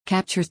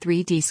Capture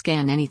 3D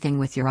Scan anything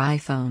with your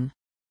iPhone.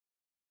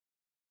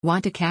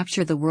 Want to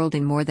capture the world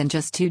in more than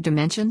just 2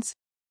 dimensions?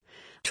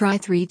 Try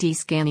 3D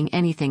scanning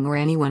anything or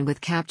anyone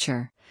with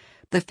Capture,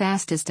 the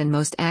fastest and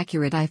most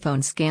accurate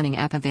iPhone scanning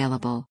app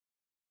available.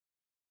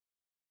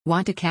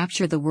 Want to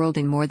capture the world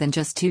in more than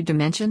just 2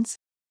 dimensions?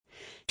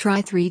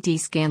 Try 3D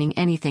scanning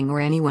anything or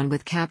anyone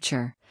with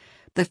Capture,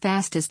 the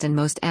fastest and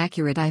most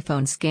accurate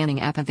iPhone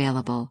scanning app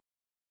available.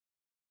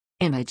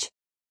 Image.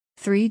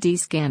 3D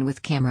scan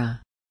with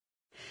camera.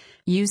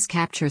 Use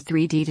Capture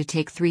 3D to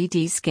take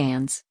 3D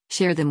scans,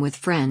 share them with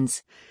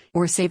friends,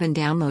 or save and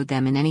download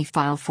them in any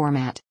file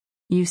format.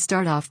 You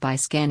start off by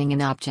scanning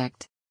an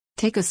object.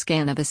 Take a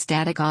scan of a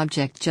static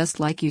object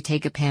just like you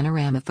take a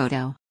panorama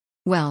photo.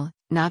 Well,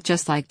 not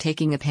just like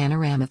taking a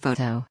panorama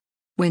photo.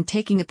 When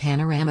taking a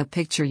panorama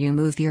picture, you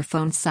move your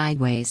phone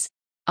sideways.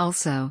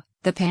 Also,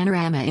 the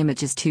panorama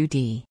image is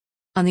 2D.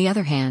 On the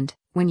other hand,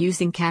 when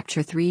using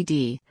Capture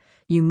 3D,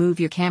 you move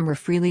your camera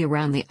freely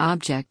around the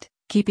object,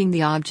 keeping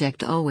the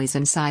object always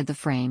inside the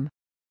frame.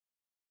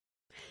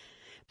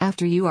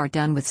 After you are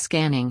done with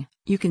scanning,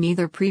 you can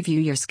either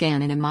preview your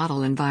scan in a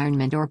model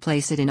environment or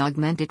place it in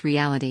augmented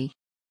reality.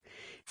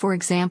 For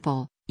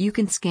example, you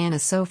can scan a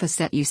sofa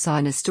set you saw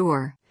in a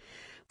store.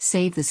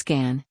 Save the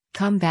scan,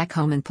 come back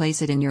home and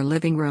place it in your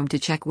living room to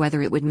check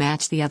whether it would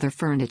match the other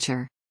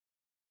furniture.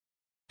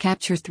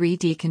 Capture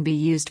 3D can be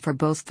used for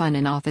both fun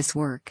and office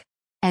work.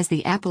 As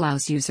the app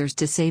allows users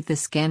to save the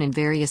scan in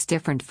various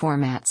different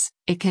formats,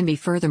 it can be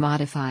further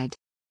modified.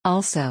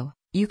 Also,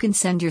 you can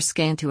send your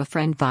scan to a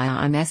friend via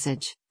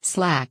iMessage,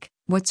 Slack,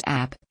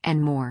 WhatsApp,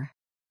 and more.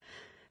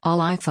 All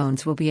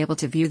iPhones will be able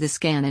to view the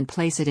scan and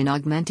place it in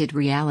augmented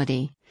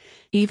reality,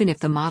 even if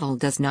the model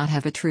does not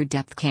have a true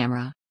depth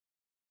camera.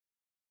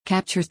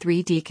 Capture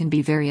 3D can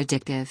be very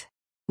addictive.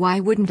 Why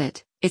wouldn't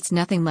it? It's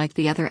nothing like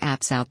the other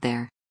apps out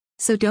there.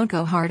 So don't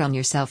go hard on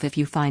yourself if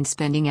you find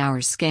spending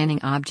hours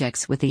scanning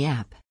objects with the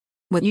app.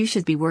 What you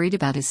should be worried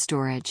about is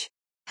storage.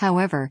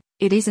 However,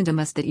 it isn't a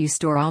must that you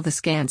store all the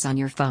scans on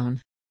your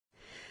phone.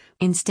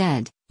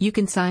 Instead, you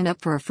can sign up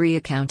for a free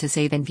account to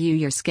save and view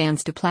your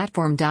scans to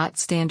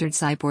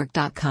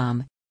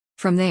platform.standardcyborg.com.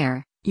 From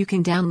there, you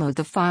can download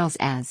the files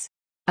as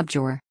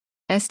AppJor,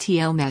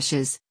 STL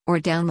meshes, or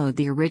download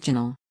the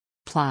original.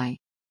 Ply.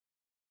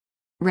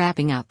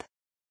 Wrapping up.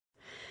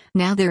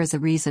 Now there is a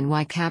reason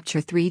why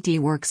Capture 3D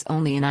works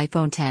only in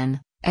iPhone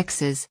X,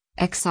 XS,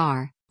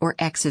 XR, or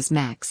XS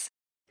Max.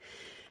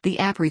 The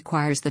app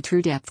requires the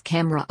True Depth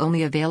camera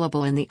only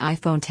available in the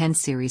iPhone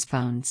X series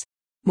phones.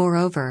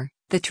 Moreover,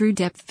 the True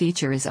Depth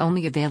feature is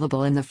only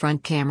available in the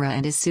front camera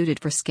and is suited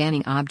for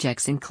scanning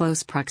objects in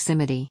close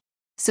proximity.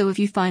 So if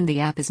you find the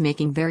app is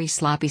making very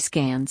sloppy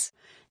scans,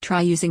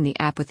 try using the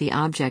app with the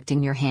object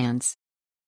in your hands.